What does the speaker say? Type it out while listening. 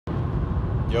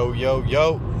Yo, yo,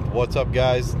 yo. What's up,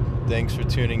 guys? Thanks for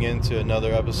tuning in to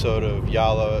another episode of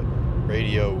Yala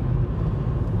Radio.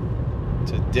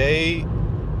 Today,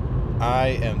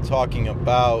 I am talking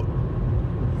about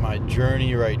my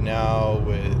journey right now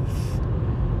with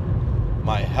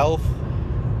my health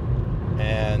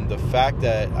and the fact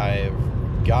that I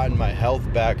have gotten my health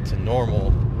back to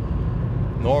normal.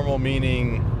 Normal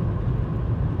meaning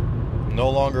no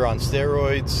longer on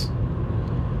steroids.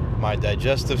 My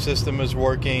digestive system is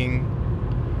working,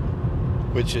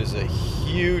 which is a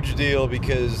huge deal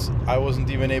because I wasn't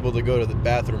even able to go to the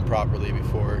bathroom properly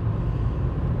before.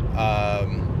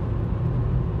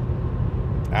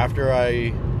 After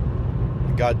I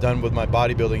got done with my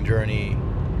bodybuilding journey,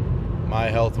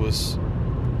 my health was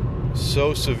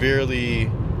so severely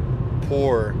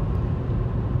poor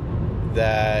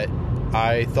that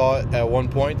I thought at one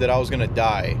point that I was going to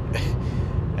die.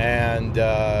 And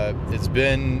it's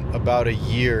been about a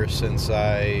year since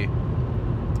I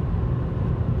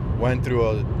went through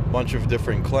a bunch of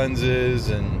different cleanses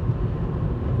and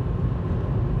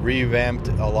revamped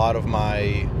a lot of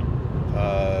my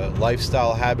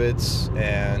lifestyle habits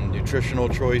and nutritional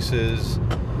choices,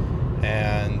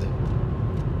 and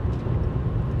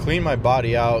cleaned my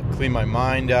body out, cleaned my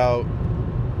mind out,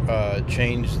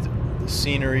 changed the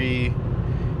scenery,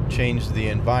 changed the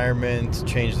environment,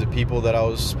 changed the people that I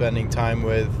was spending time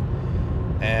with,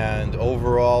 and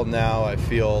overall now I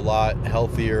feel a lot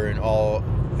healthier in all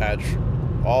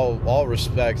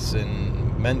respects,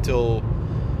 in mental,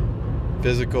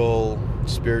 physical,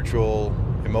 spiritual,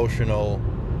 emotional,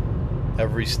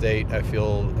 every state. I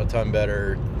feel a ton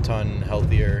better, a ton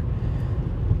healthier.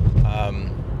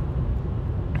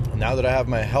 Now that I have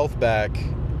my health back,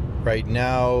 right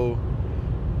now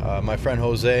my friend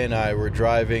Jose and I were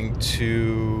driving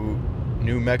to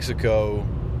New Mexico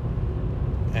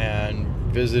and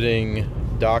visiting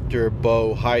Dr.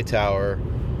 Bo Hightower,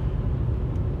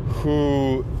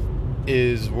 who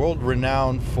is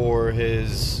world-renowned for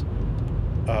his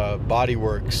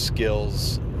bodywork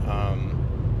skills. I'm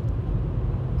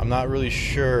not really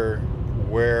sure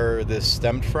where this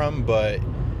stemmed from, but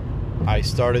I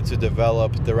started to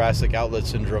develop thoracic outlet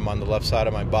syndrome on the left side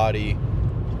of my body.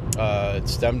 It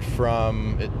stemmed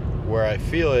from where I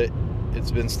feel it.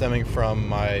 It's been stemming from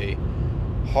my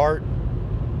heart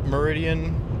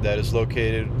meridian that is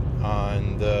located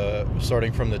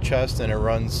starting from the chest, and it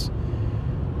runs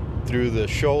through the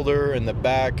shoulder and the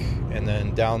back, and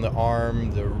then down the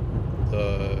arm,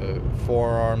 the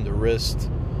forearm, the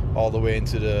wrist, all the way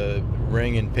into the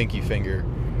ring and pinky finger.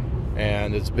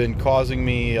 And it's been causing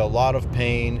me a lot of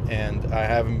pain, and I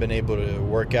haven't been able to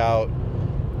work out,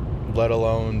 let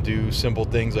alone do simple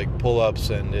things like pull-ups.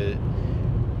 And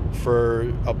for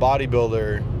a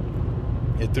bodybuilder,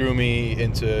 it threw me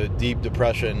into deep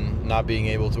depression, not being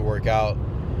able to work out.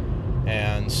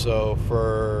 And so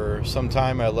for some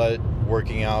time I let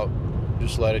working out,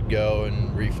 just let it go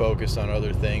and refocus on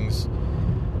other things.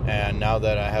 And now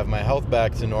that I have my health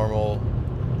back to normal,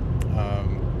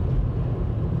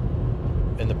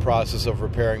 in the process of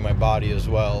repairing my body as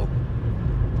well,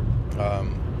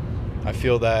 I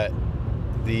feel that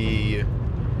the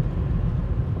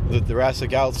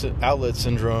thoracic outlet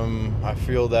syndrome, I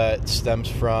feel that stems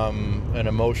from an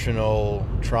emotional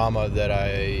trauma that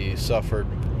I suffered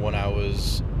when I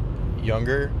was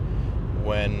younger,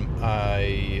 when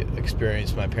I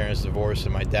experienced my parents' divorce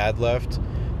and my dad left.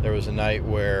 There was a night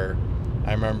where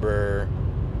I remember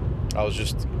I was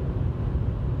just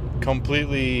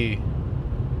completely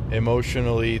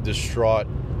emotionally distraught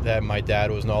that my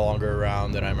dad was no longer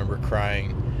around, and I remember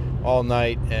crying all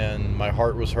night, and my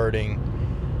heart was hurting,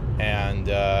 and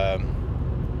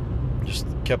just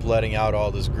kept letting out all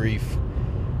this grief.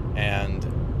 And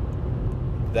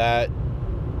that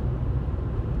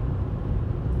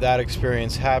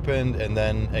experience happened, and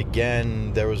then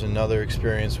again there was another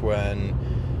experience when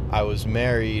I was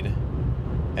married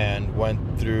and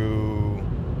went through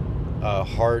a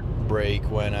heartbreak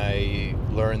when I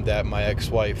learned that my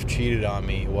ex-wife cheated on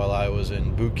me while I was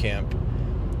in boot camp.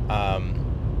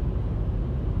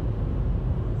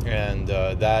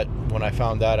 That when I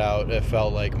found that out, it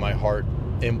felt like my heart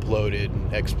imploded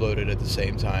and exploded at the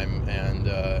same time, and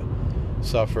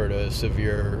suffered a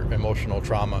severe emotional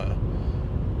trauma.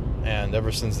 And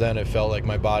ever since then, it felt like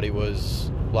my body was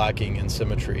lacking in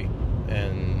symmetry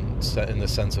and in the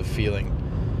sense of feeling.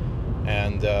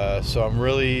 And so I'm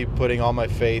really putting all my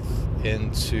faith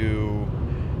into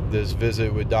this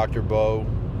visit with Dr. Bo,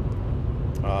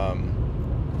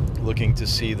 looking to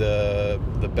see the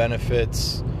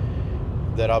benefits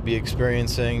that I'll be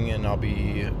experiencing, and I'll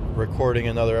be recording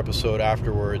another episode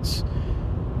afterwards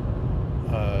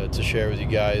to share with you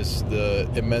guys the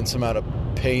immense amount of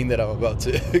pain that I'm about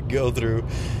to go through.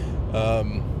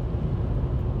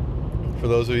 For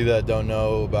those of you that don't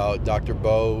know about Dr.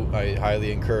 Bo, I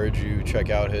highly encourage you to check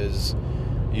out his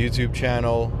YouTube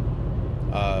channel.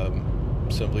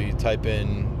 Simply type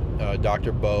in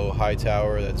Dr. Bo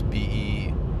Hightower, that's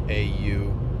Beau,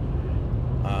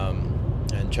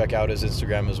 and check out his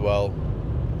Instagram as well.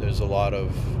 There's a lot of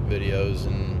videos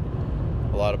and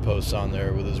a lot of posts on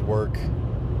there with his work.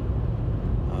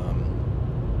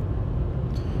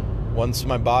 Once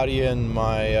my body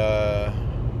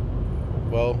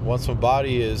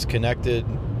is connected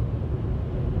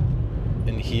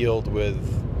and healed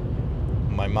with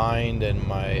my mind and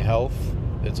my health,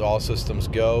 it's all systems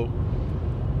go.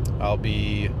 I'll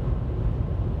be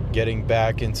getting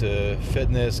back into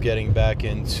fitness, getting back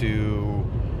into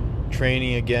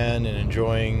training again, and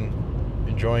enjoying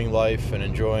life, and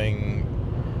enjoying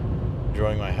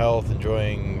my health,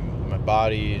 enjoying my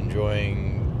body,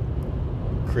 enjoying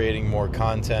creating more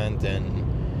content, and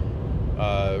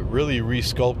really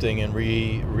resculpting and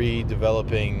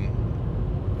redeveloping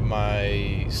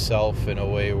myself in a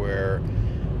way where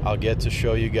I'll get to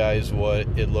show you guys what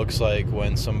it looks like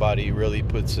when somebody really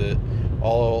puts it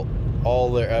all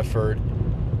their effort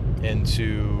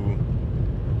into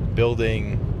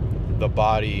building the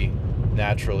body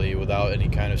naturally without any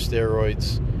kind of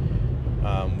steroids.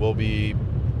 We'll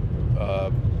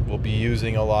be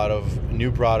using a lot of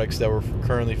new products that we're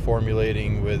currently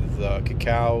formulating with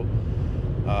cacao.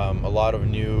 A lot of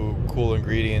new cool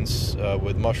ingredients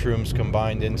with mushrooms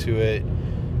combined into it.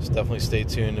 So definitely stay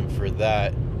tuned for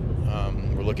that.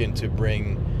 We're looking to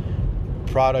bring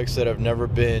products that have never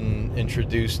been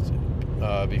introduced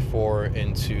before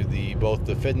into both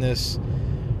the fitness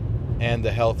and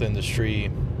the health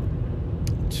industry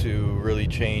to really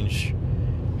change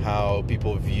how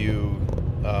people view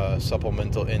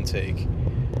supplemental intake.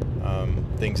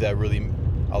 Things that really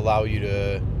allow you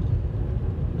to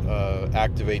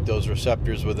activate those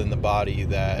receptors within the body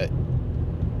that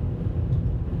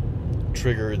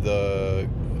trigger the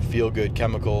feel-good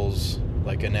chemicals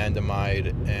like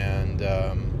anandamide and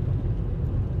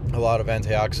a lot of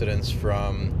antioxidants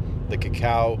from the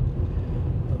cacao.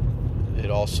 It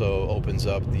also opens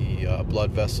up the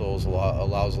blood vessels,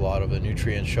 allows a lot of the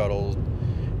nutrient shuttle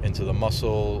into the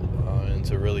muscle,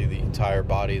 into really the entire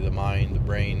body, the mind, the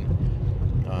brain.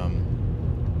 So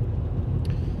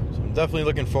I'm definitely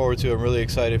looking forward to it. I'm really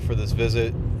excited for this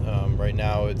visit. Right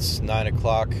now it's 9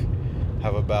 o'clock.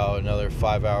 Have about another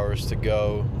 5 hours to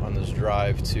go on this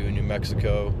drive to New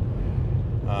Mexico.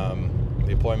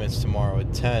 The appointment's tomorrow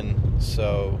at 10,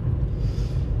 so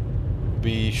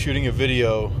be shooting a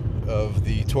video of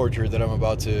the torture that I'm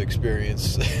about to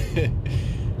experience.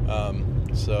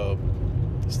 So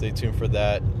stay tuned for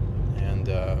that. And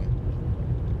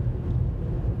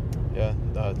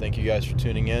thank you guys for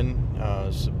tuning in.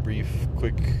 It's a brief,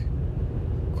 quick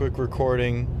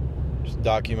recording. Just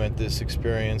document this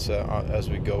experience as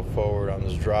we go forward on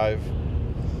this drive.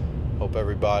 Hope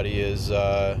everybody is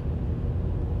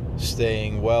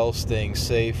staying well, staying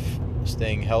safe,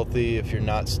 staying healthy. If you're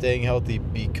not staying healthy,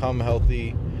 become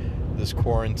healthy. This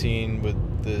quarantine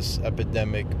with this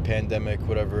epidemic, pandemic,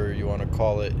 whatever you want to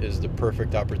call it, is the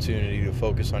perfect opportunity to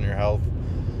focus on your health.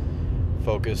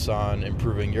 Focus on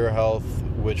improving your health,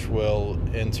 which will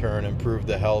in turn improve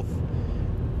the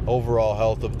overall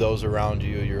health of those around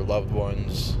you, your loved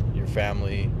ones, your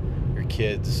family, your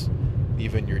kids,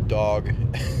 even your dog.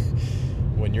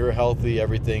 When you're healthy,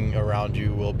 everything around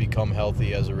you will become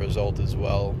healthy as a result as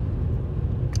well.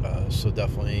 So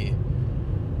definitely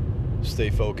stay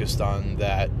focused on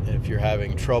that. And if you're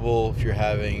having trouble, if you're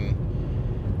having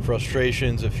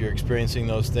frustrations, if you're experiencing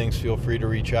those things, feel free to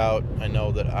reach out. I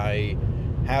know that I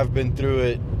have been through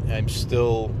it. I'm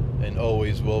still and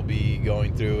always will be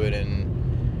going through it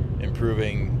and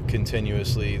improving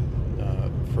continuously,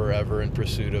 forever in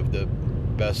pursuit of the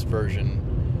best version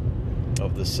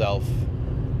of the self.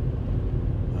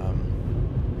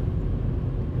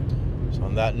 So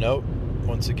on that note,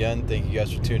 once again, thank you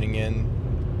guys for tuning in.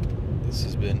 This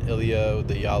has been Ilya,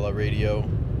 the Yala Radio,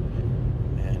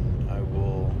 and I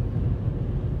will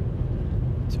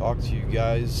talk to you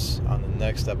guys on the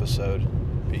next episode.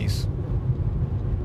 Peace.